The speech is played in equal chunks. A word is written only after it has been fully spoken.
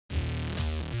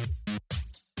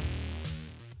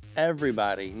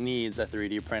Everybody needs a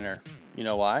 3D printer. You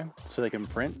know why? So they can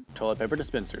print toilet paper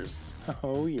dispensers.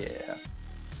 Oh yeah.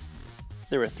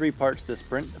 There were 3 parts to this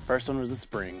print. The first one was the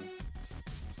spring.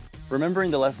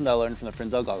 Remembering the lesson that I learned from the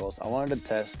Frenzel goggles, I wanted to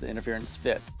test the interference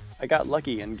fit. I got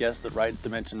lucky and guessed the right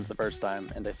dimensions the first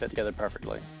time, and they fit together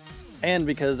perfectly. And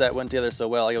because that went together so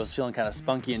well, I was feeling kind of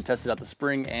spunky and tested out the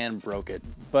spring and broke it,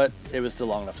 but it was still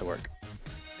long enough to work.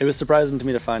 It was surprising to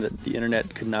me to find that the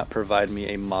internet could not provide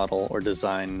me a model or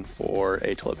design for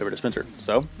a toilet paper dispenser.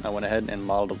 So I went ahead and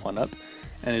modeled one up.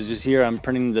 And as you see here, I'm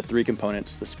printing the 3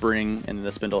 components, the spring and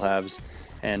the spindle halves.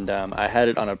 And I had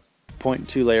it on a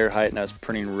 0.2 layer height and I was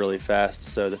printing really fast.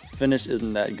 So the finish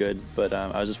isn't that good, but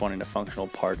I was just wanting a functional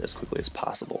part as quickly as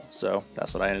possible. So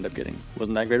that's what I ended up getting.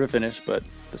 Wasn't that great of a finish, but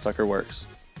the sucker works.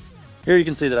 Here you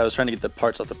can see that I was trying to get the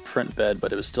parts off the print bed,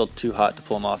 but it was still too hot to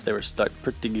pull them off. They were stuck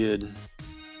pretty good.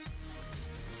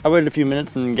 I waited a few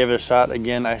minutes and gave it a shot.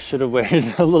 Again, I should have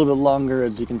waited a little bit longer.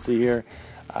 As you can see here,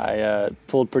 I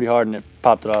pulled pretty hard and it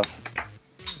popped it off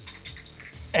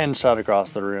and shot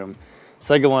across the room.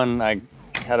 Second one I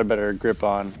had a better grip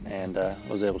on and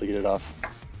was able to get it off.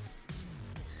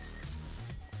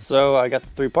 So I got the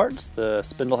 3 parts, the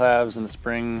spindle halves and the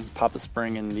spring. Pop the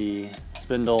spring in the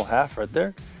spindle half right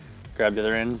there. Grab the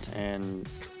other end and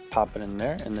pop it in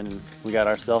there, and then we got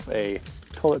ourselves a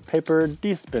toilet paper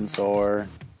dispenser.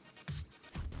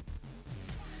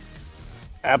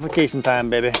 Application time,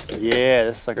 baby. Yeah,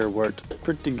 this sucker worked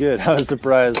pretty good. I was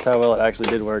surprised how well it actually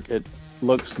did work. It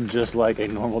looks just like a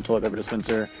normal toilet paper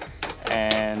dispenser,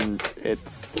 and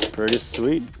it's pretty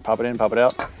sweet. Pop it in, pop it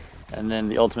out, and then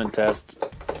the ultimate test,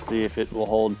 see if it will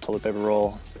hold toilet paper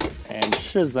roll, and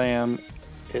shazam,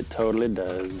 it totally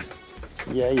does.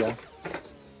 Yeah.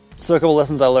 So a couple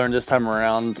lessons I learned this time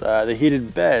around. The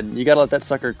heated bed, you gotta let that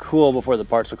sucker cool before the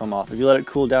parts will come off. If you let it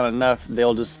cool down enough,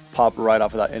 they'll just pop right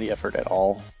off without any effort at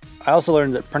all. I also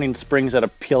learned that printing springs out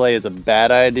of PLA is a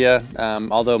bad idea.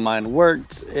 Although mine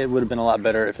worked, it would have been a lot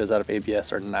better if it was out of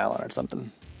ABS or nylon or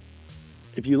something.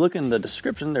 If you look in the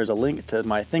description, there's a link to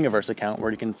my Thingiverse account where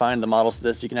you can find the models to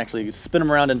this. You can actually spin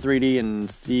them around in 3D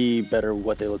and see better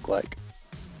what they look like.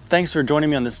 Thanks for joining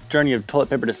me on this journey of toilet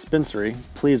paper dispensery.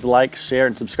 Please like, share,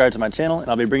 and subscribe to my channel, and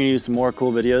I'll be bringing you some more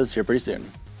cool videos here pretty soon.